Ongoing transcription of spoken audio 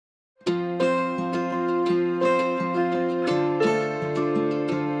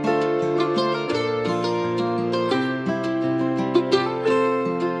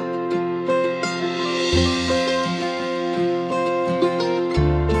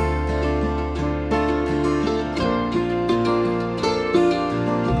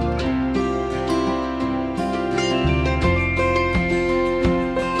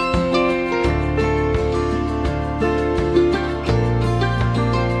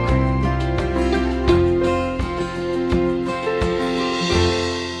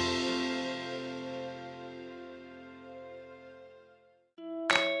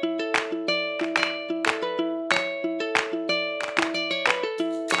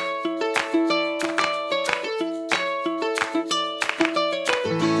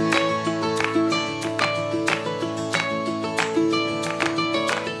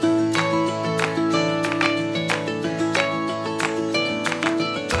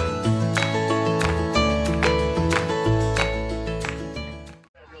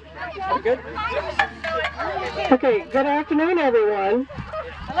Good. Okay, good afternoon, everyone.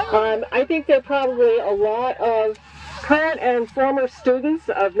 I think there are probably a lot of current and former students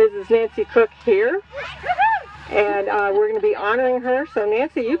of Mrs. Nancy Cook here. And we're going to be honoring her. So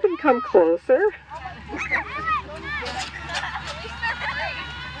Nancy, you can come closer.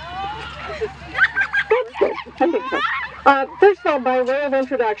 That's good. I think so. First of all, by way of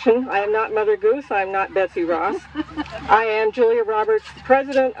introduction, I am not Mother Goose. I am not Betsy Ross. I am Julia Roberts,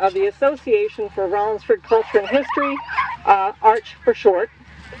 president of the Association for Rollinsford Culture and History, ARCH for short.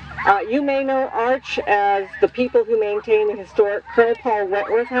 You may know ARCH as the people who maintain the historic Colonel Paul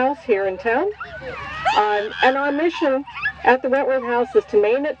Wentworth House here in town. And our mission at the Wentworth House is to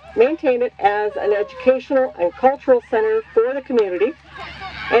maintain it as an educational and cultural center for the community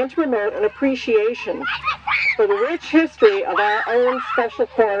and to promote an appreciation for the rich history of our own special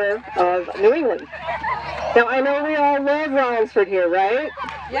corner of New England. Now, I know we all love Rollinsford here, right?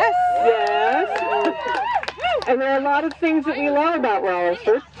 Yes. Yes. And there are a lot of things that we love about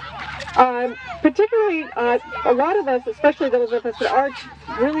Rollinsford. Particularly, a lot of us, especially those of us at ARCH,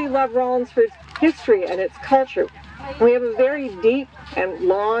 really love Rollinsford's history and its culture. We have a very deep and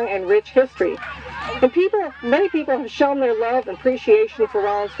long and rich history. And many people have shown their love and appreciation for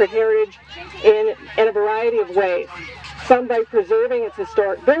Rollinsford heritage in a variety of ways. Some by preserving its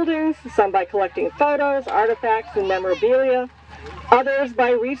historic buildings, some by collecting photos, artifacts, and memorabilia, others by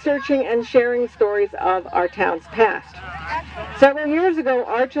researching and sharing stories of our town's past. Several years ago,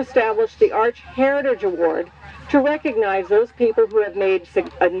 ARCH established the ARCH Heritage Award to recognize those people who have made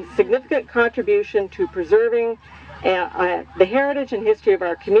a significant contribution to preserving the heritage and history of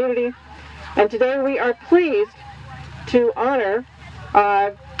our community. And today we are pleased to honor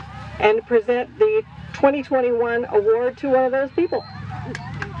and present the 2021 award to one of those people.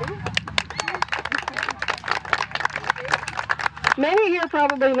 Many here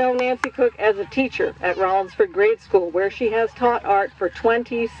probably know Nancy Cook as a teacher at Rollinsford Grade School, where she has taught art for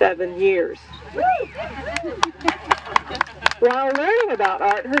 27 years. While learning about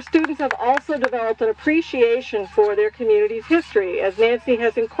art, her students have also developed an appreciation for their community's history, as Nancy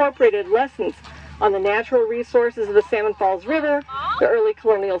has incorporated lessons on the natural resources of the Salmon Falls River, the early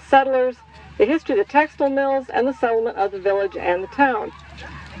colonial settlers, the history of the textile mills, and the settlement of the village and the town.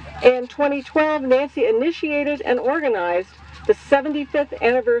 In 2012, Nancy initiated and organized the 75th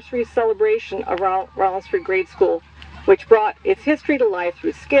anniversary celebration of Rollinsford Grade School, which brought its history to life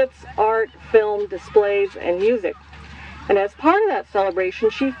through skits, art, film, displays, and music. And as part of that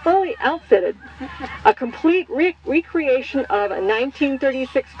celebration, she fully outfitted a complete recreation of a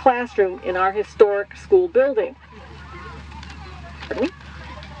 1936 classroom in our historic school building. Pardon me?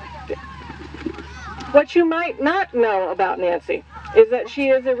 What you might not know about Nancy is that she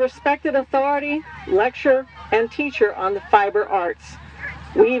is a respected authority, lecturer, and teacher on the fiber arts,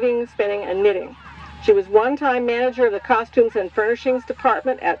 weaving, spinning, and knitting. She was one-time manager of the Costumes and Furnishings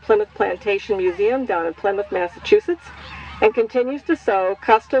Department at Plymouth Plantation Museum down in Plymouth, Massachusetts, and continues to sew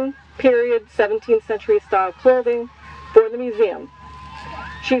custom period 17th century style clothing for the museum.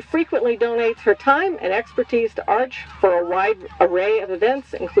 She frequently donates her time and expertise to ARCH for a wide array of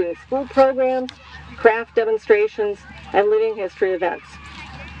events, including school programs, craft demonstrations, and living history events.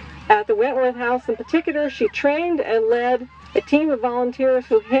 At the Wentworth House in particular, she trained and led a team of volunteers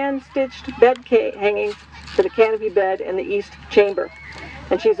who hand-stitched bed hangings for the canopy bed in the east chamber.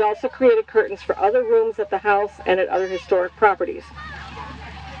 And she's also created curtains for other rooms at the house and at other historic properties.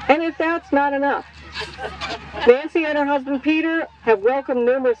 And if that's not enough, Nancy and her husband Peter have welcomed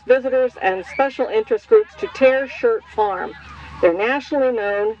numerous visitors and special interest groups to Tear Shirt Farm, their nationally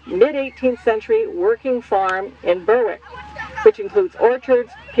known mid-18th century working farm in Berwick, which includes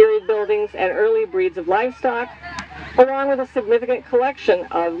orchards, period buildings, and early breeds of livestock, along with a significant collection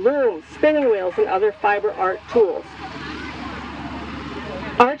of looms, spinning wheels, and other fiber art tools.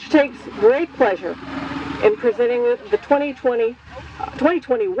 ARCH takes great pleasure in presenting the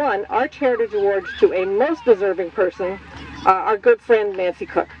 2021 ARCH Heritage Awards to a most deserving person, our good friend Nancy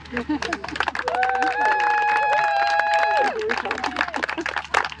Cook.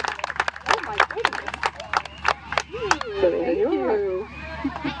 So there you are.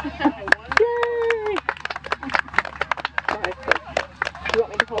 Yay! You want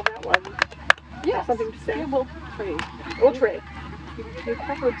me to hold that one? Yes. Something to say? Yeah, we'll trade. We'll trade. You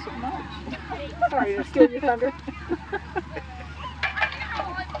covered so much. Sorry to steal your thunder.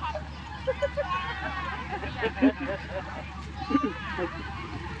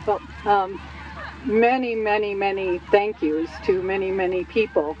 Well, many thank yous to many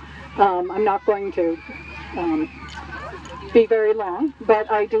people. I'm not going to be very long,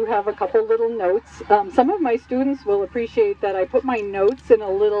 but I do have a couple little notes. Some of my students will appreciate that I put my notes in a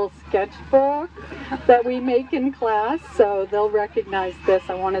little sketchbook that we make in class, so they'll recognize this.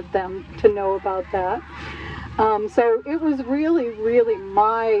 I wanted them to know about that. So it was really, really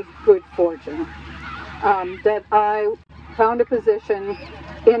my good fortune that I found a position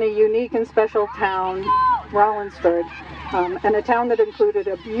in a unique and special town, Rollinsford, and a town that included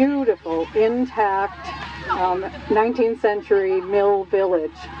a beautiful, intact 19th century mill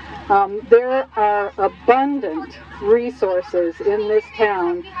village. There are abundant resources in this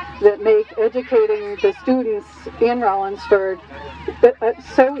town that make educating the students in Rollinsford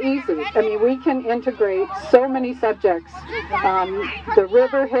so easy. I mean, we can integrate so many subjects. The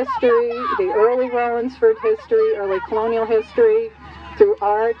river history, the early Rollinsford history, early colonial history, through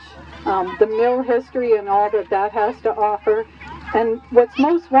art, the mill history and all that that has to offer. And what's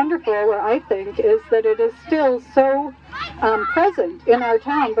most wonderful, I think, is that it is still so present in our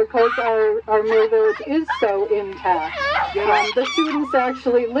town because our mill village is so intact. The students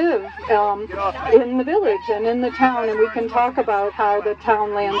actually live in the village and in the town, and we can talk about how the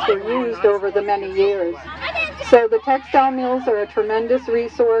town lands were used over the many years. So the textile mills are a tremendous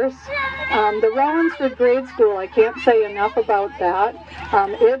resource. The Rollinsford Grade School, I can't say enough about that.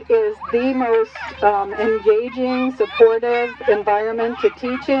 It is the most engaging, supportive environment to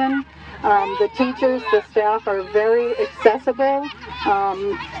teach in. The teachers, the staff are very accessible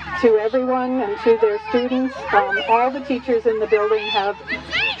to everyone and to their students. All the teachers in the building have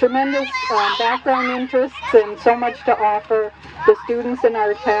tremendous background interests and so much to offer the students in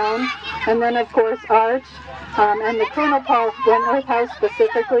our town. And then, of course, art and the Colonel Paul Wentworth House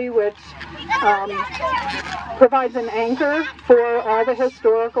specifically, which provides an anchor for all the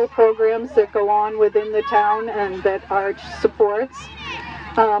historical programs that go on within the town and that art supports.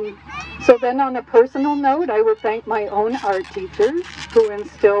 So then on a personal note, I would thank my own art teachers who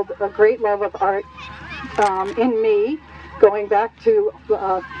instilled a great love of art in me, going back to,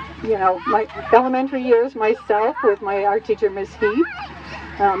 my elementary years myself with my art teacher, Miss Heath.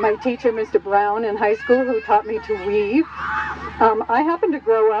 My teacher, Mr. Brown, in high school, who taught me to weave. I happened to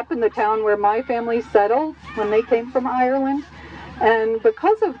grow up in the town where my family settled when they came from Ireland. And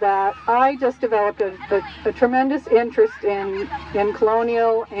because of that, I just developed a tremendous interest in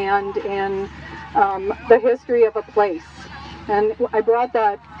colonial and in the history of a place. And I brought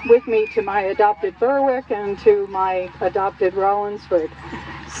that with me to my adopted Berwick and to my adopted Rollinsford.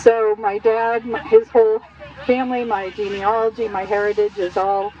 So my dad, his whole family, my genealogy, my heritage is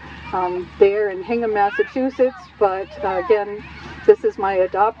all there in Hingham, Massachusetts. But again, this is my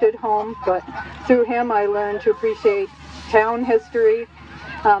adopted home. But through him, I learned to appreciate town history.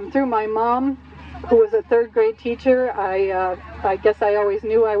 Through my mom, who was a third grade teacher, I guess I always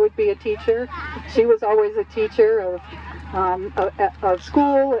knew I would be a teacher. She was always a teacher of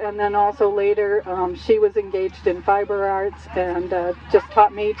school, and then also later she was engaged in fiber arts and just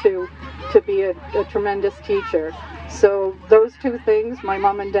taught me to be a tremendous teacher. So those two things my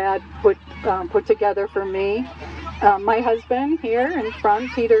mom and dad put together for me. My husband here in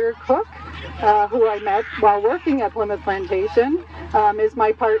front, Peter Cook, who I met while working at Plymouth Plantation, is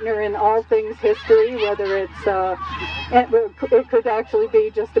my partner in all things history, whether it's, it could actually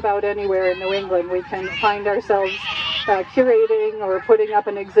be just about anywhere in New England. We can find ourselves curating or putting up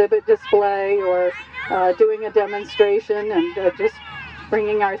an exhibit display or doing a demonstration and just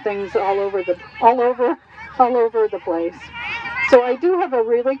bringing our things all over the place. So I do have a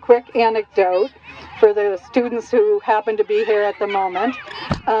really quick anecdote for the students who happen to be here at the moment.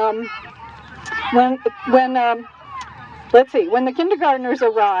 When the kindergartners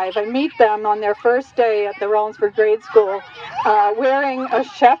arrive, I meet them on their first day at the Rollinsford Grade School wearing a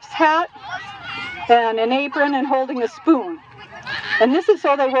chef's hat and an apron and holding a spoon. And this is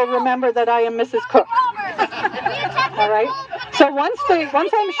so they will remember that I am Mrs. Cook. All right? So once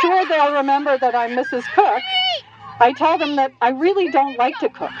I'm sure they'll remember that I'm Mrs. Cook, I tell them that I really don't like to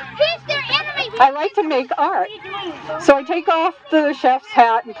cook. I like to make art. So I take off the chef's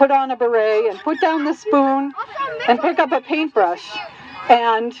hat and put on a beret and put down the spoon and pick up a paintbrush.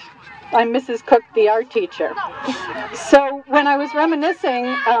 And I'm Mrs. Cook, the art teacher. So when I was reminiscing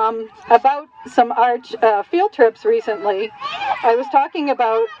about some art field trips recently, I was talking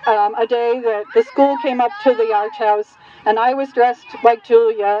about a day that the school came up to the art house and I was dressed like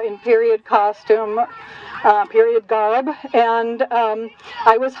Julia in period costume, period garb, and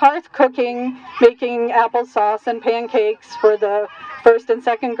I was hearth cooking, making applesauce and pancakes for the first and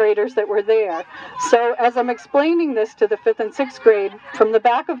second graders that were there. So as I'm explaining this to the 5th and 6th grade, from the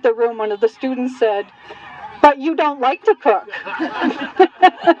back of the room, one of the students said, "But you don't like to cook."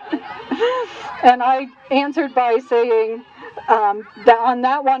 And I answered by saying, on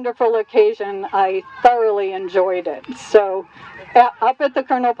that wonderful occasion, I thoroughly enjoyed it. So up at the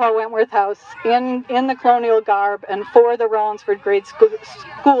Colonel Paul Wentworth House in the colonial garb and for the Rollinsford grade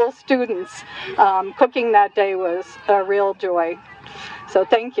school students, cooking that day was a real joy. So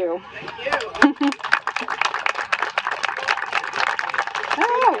thank you. Thank you.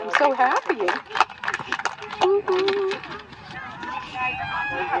 Oh, I'm so happy. I'm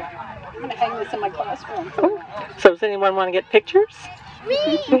going to hang this in my classroom. Oh. So does anyone want to get pictures?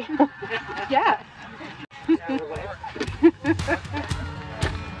 Me! Yeah.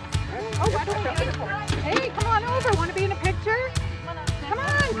 Hey, come on over. Want to be in a picture? Come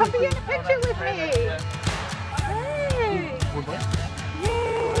on, come be in a picture with me. Hey!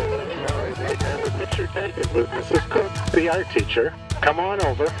 Have a picture taken with Mrs. Cook, the art teacher. Come on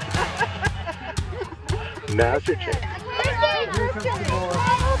over. Now's your chance. Come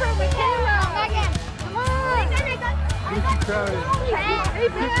on over with Kayla. Megan. Come on. Hey,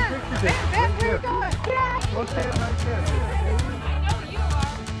 Ben, where you going? Go stand right there.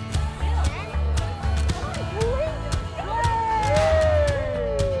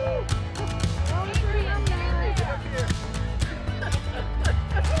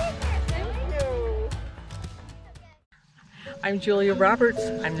 I'm Julia Roberts.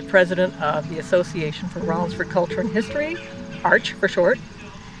 I'm the president of the Association for Rollinsford Culture and History, ARCH for short,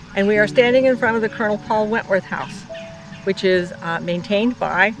 and we are standing in front of the Colonel Paul Wentworth House, which is maintained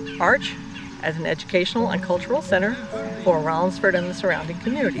by ARCH as an educational and cultural center for Rollinsford and the surrounding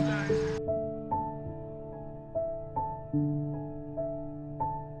community.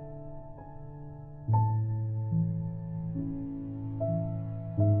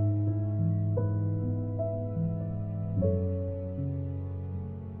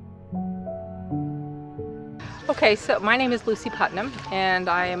 Okay, so my name is Lucy Putnam, and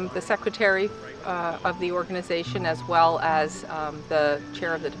I am the secretary of the organization as well as the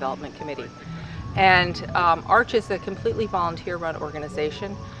chair of the development committee. And ARCH is a completely volunteer-run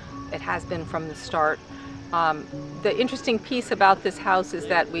organization. It has been from the start. The interesting piece about this house is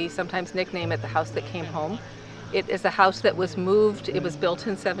that we sometimes nickname it the house that came home. It is a house that was moved, it was built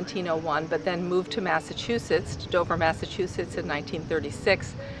in 1701, but then moved to Massachusetts, to Dover, Massachusetts in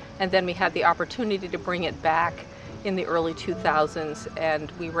 1936. And then we had the opportunity to bring it back in the early 2000s,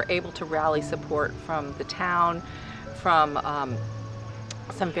 and we were able to rally support from the town, from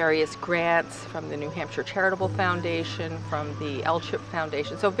some various grants, from the New Hampshire Charitable Foundation, from the L-Chip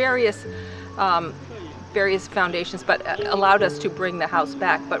Foundation, so various foundations, but allowed us to bring the house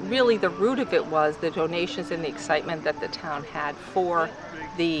back. But really the root of it was the donations and the excitement that the town had for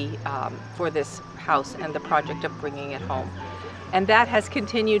this house and the project of bringing it home. And that has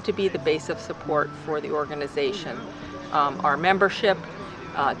continued to be the base of support for the organization. Our membership,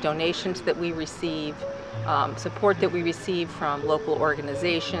 donations that we receive, support that we receive from local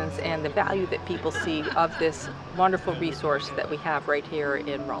organizations, and the value that people see of this wonderful resource that we have right here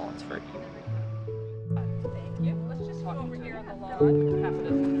in Rollinsford. Thank you. Let's just walk over here on the lawn. Half a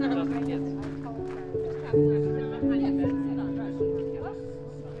dozen kids.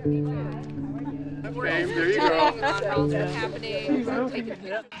 Okay, there you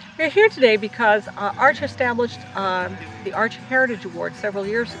go. We're here today because ARCH established the ARCH Heritage Award several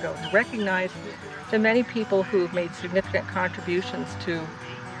years ago to recognize the many people who've made significant contributions to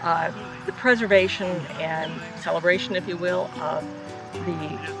the preservation and celebration, if you will, of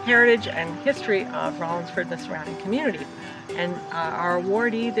the heritage and history of Rollinsford and the surrounding community. And our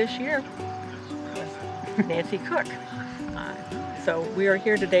awardee this year was Nancy Cook. So we are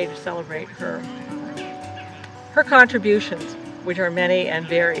here today to celebrate her contributions, which are many and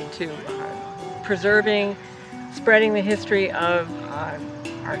varied, to preserving, spreading the history of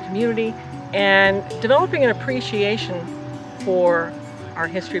our community, and developing an appreciation for our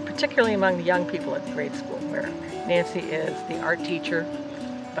history, particularly among the young people at the grade school, where Nancy is the art teacher,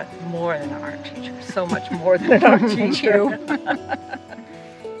 but more than an art teacher, so much more than an art teacher.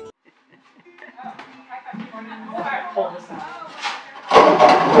 Pull this out.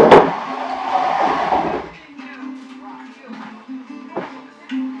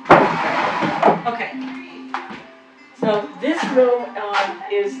 Okay, so this room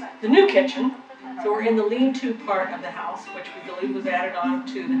is the new kitchen. So we're in the lean-to part of the house, which we believe was added on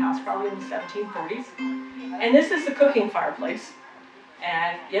to the house probably in the 1740s. And this is the cooking fireplace.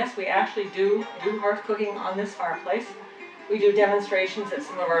 And yes, we actually do hearth cooking on this fireplace. We do demonstrations at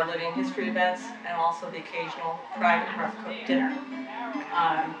some of our living history events, and also the occasional private hearth cooked dinner.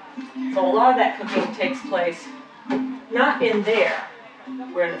 So a lot of that cooking takes place not in there,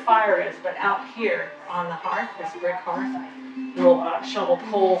 where the fire is, but out here on the hearth, this brick hearth. We'll shovel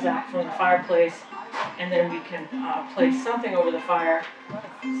coals out from the fireplace and then we can place something over the fire,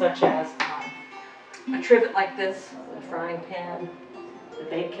 such as a trivet like this, a frying pan, the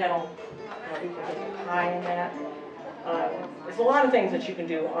bake kettle. You can put a pie in that. There's a lot of things that you can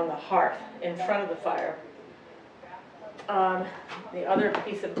do on the hearth in front of the fire. The other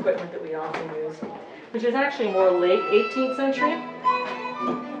piece of equipment that we often use, which is actually more late 18th century,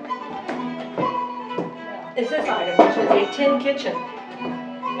 is this item, which is a tin kitchen,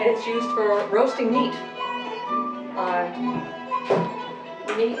 and it's used for roasting meat.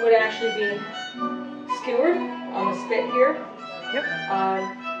 The meat would actually be skewered on the spit here. Yep.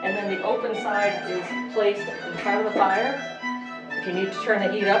 And then the open side is placed in front of the fire. If you need to turn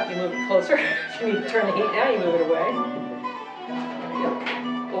the heat up, you move it closer. If you need to turn the heat down, you move it away.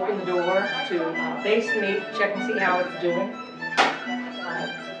 Open the door to baste the meat, check and see how it's doing.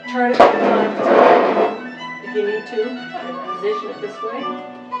 Turn it from time to time if you need to, and position it this way.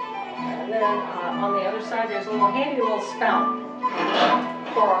 And then on the other side, there's a handy little spout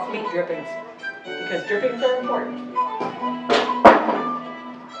to pour off meat drippings, because drippings are important.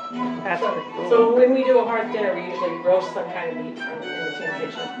 That's pretty cool. So when we do a hearth dinner, we usually roast some kind of meat in the tin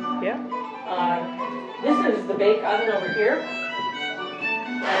kitchen. Yeah. This is the bake oven over here,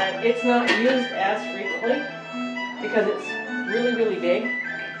 and it's not used as frequently because it's really, really big.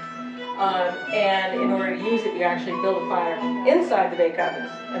 And in order to use it, you actually build a fire inside the bake oven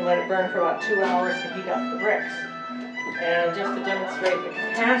and let it burn for about 2 hours to heat up the bricks. And just to demonstrate the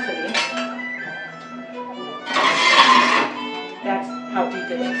capacity, that's how deep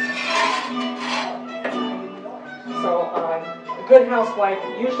it is. So a good housewife a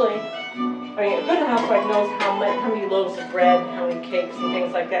good housewife knows how many loaves of bread, how many cakes and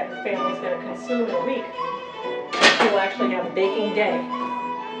things like that the family's going to consume in a week. She will actually have a baking day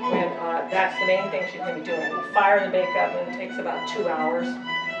when that's the main thing she's going to be doing. Fire the bake oven, it takes about 2 hours,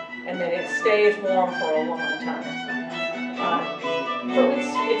 and then it stays warm for a long time. So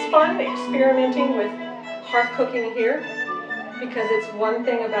it's fun experimenting with hearth cooking here, because it's one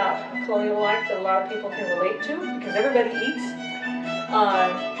thing about colonial life that a lot of people can relate to, because everybody eats.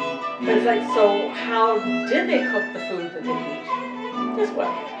 But it's like, so how did they cook the food that they eat? This way.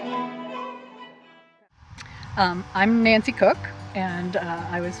 I'm Nancy Cook, and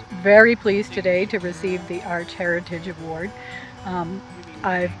I was very pleased today to receive the Arch Heritage Award.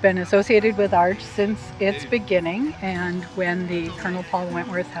 I've been associated with Arch since its beginning, and when the Colonel Paul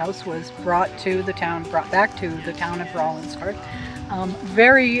Wentworth House was brought back to the town of Rollinsford.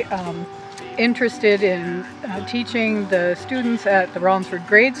 Very interested in teaching the students at the Rollinsford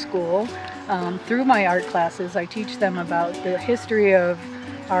grade school. Through my art classes, I teach them about the history of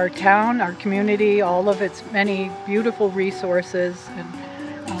our town, our community, all of its many beautiful resources, and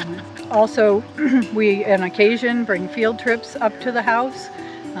also we on occasion bring field trips up to the house.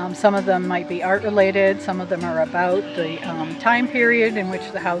 Some of them might be art related, some of them are about the time period in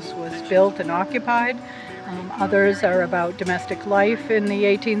which the house was built and occupied. Others are about domestic life in the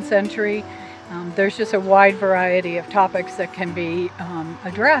 18th century. There's just a wide variety of topics that can be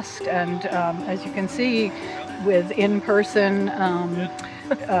addressed, and as you can see, with an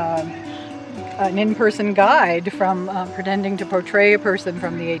in-person guide from pretending to portray a person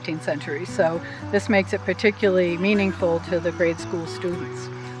from the 18th century. So this makes it particularly meaningful to the grade school students.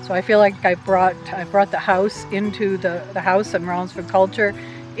 So I feel like I brought the house into the house and Rollinsford culture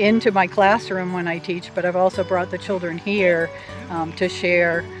into my classroom when I teach, but I've also brought the children here to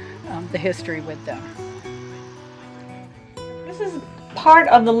share the history with them. This is part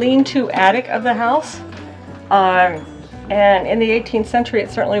of the lean-to attic of the house. And in the 18th century, it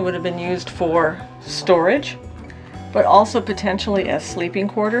certainly would have been used for storage, but also potentially as sleeping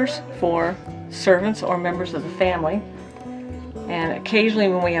quarters for servants or members of the family. And occasionally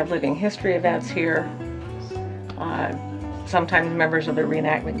when we have living history events here, sometimes members of the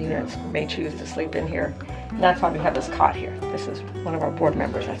reenactment units may choose to sleep in here. And that's why we have this cot here. This is one of our board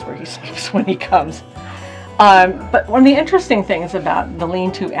members. That's where he sleeps when he comes. But one of the interesting things about the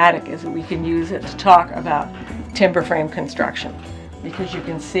lean-to attic is that we can use it to talk about timber frame construction, because you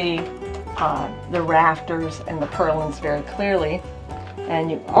can see the rafters and the purlins very clearly,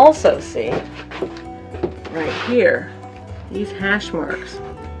 and you also see right here these hash marks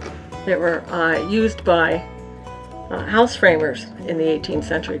that were used by house framers in the 18th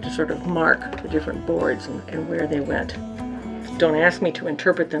century to sort of mark the different boards and where they went. Don't ask me to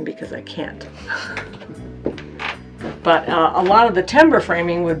interpret them because I can't. But a lot of the timber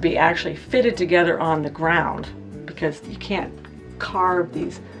framing would be actually fitted together on the ground, because you can't carve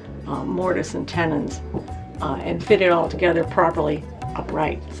these mortise and tenons and fit it all together properly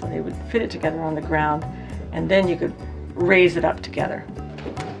upright. So they would fit it together on the ground, and then you could raise it up together.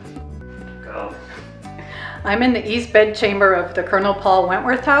 I'm in the east bed chamber of the Colonel Paul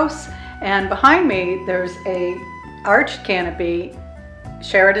Wentworth House, and behind me there's a arched canopy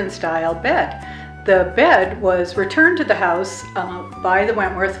Sheraton-style bed. The bed was returned to the house by the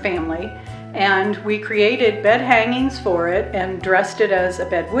Wentworth family, and we created bed hangings for it and dressed it as a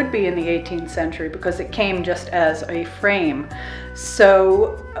bed would be in the 18th century because it came just as a frame.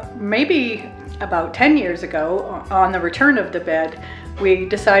 So maybe about 10 years ago, on the return of the bed, we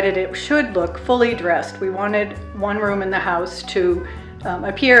decided it should look fully dressed. We wanted one room in the house to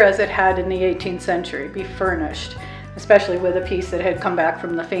appear as it had in the 18th century, be furnished, especially with a piece that had come back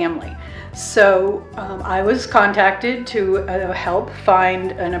from the family. So I was contacted to help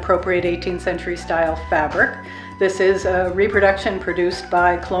find an appropriate 18th century style fabric. This is a reproduction produced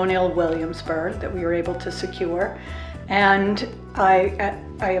by Colonial Williamsburg that we were able to secure. And I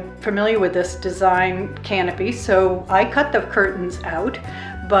am familiar with this design canopy, so I cut the curtains out,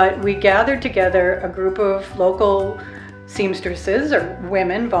 but we gathered together a group of local seamstresses or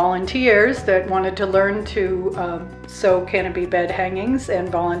women, volunteers that wanted to learn to sew canopy bed hangings and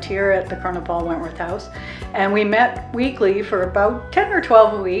volunteer at the Colonel Paul Wentworth House. And we met weekly for about 10 or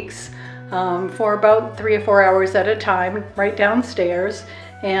 12 weeks for about 3 or 4 hours at a time right downstairs,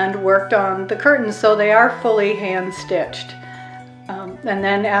 and worked on the curtains, so they are fully hand stitched. And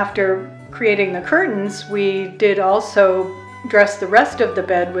then after creating the curtains, we did also dress the rest of the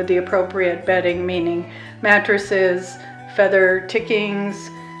bed with the appropriate bedding, meaning mattresses, feather tickings,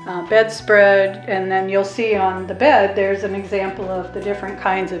 bedspread, and then you'll see on the bed there's an example of the different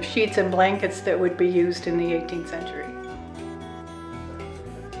kinds of sheets and blankets that would be used in the 18th century.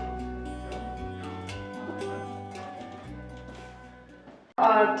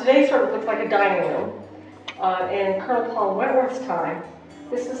 Today sort of looks like a dining room. In Colonel Paul Wentworth's time,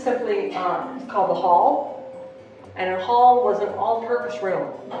 this is simply it's called the hall, and a hall was an all-purpose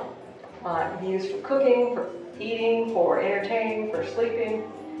room. Used for cooking, for eating, for entertaining, for sleeping.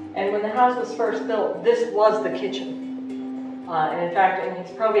 And when the house was first built, this was the kitchen. And in fact, in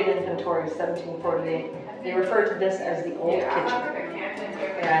his probate inventory of 1748, they refer to this as the old kitchen.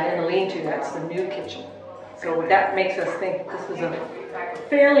 And in the lean-to, that's the new kitchen. So that makes us think this was a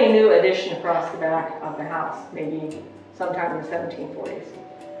fairly new addition across the back of the house, maybe sometime in the 1740s.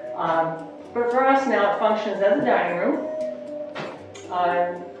 But for us now, it functions as a dining room.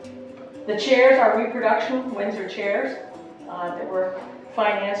 The chairs are reproduction Windsor chairs that were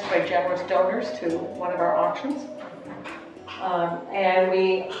financed by generous donors to one of our auctions. And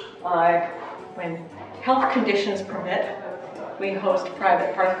we, when health conditions permit, we host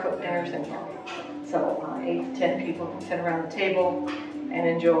private hearth-cooked dinners in here. So 8 to 10 people can sit around the table and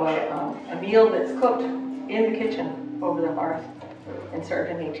enjoy a meal that's cooked in the kitchen over the hearth and served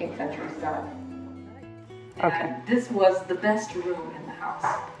in 18th century style. Okay. And this was the best room in the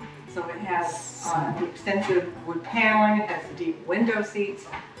house. So it has the extensive wood paneling, it has the deep window seats,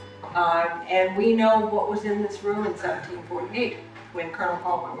 and we know what was in this room in 1748 when Colonel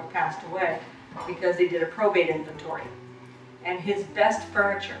Paul Wentworth passed away, because they did a probate inventory. And his best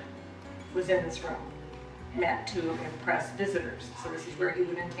furniture was in this room, meant to impress visitors. So this is where he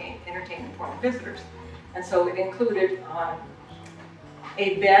would entertain important visitors. And so it included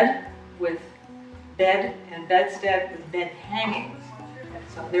a bed with bed and bedstead with bed hangings.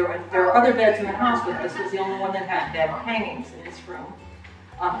 So there were other beds in the house, but this was the only one that had bed hangings in this room.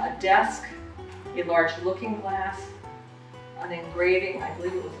 A desk, a large looking glass, an engraving, I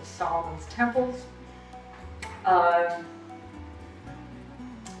believe it was of Solomon's Temples. I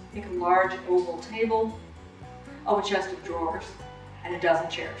think a large oval table, a chest of drawers, and a dozen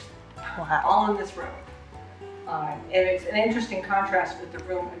chairs. Wow. All in this room. And it's an interesting contrast with the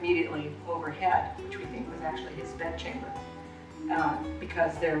room immediately overhead, which we think was actually his bedchamber.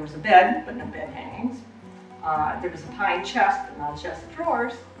 Because there was a bed, but no bed hangings. There was a pine chest, but not a chest of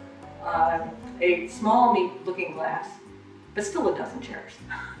drawers. A small, neat looking glass, but still a dozen chairs.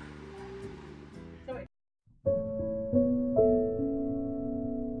 So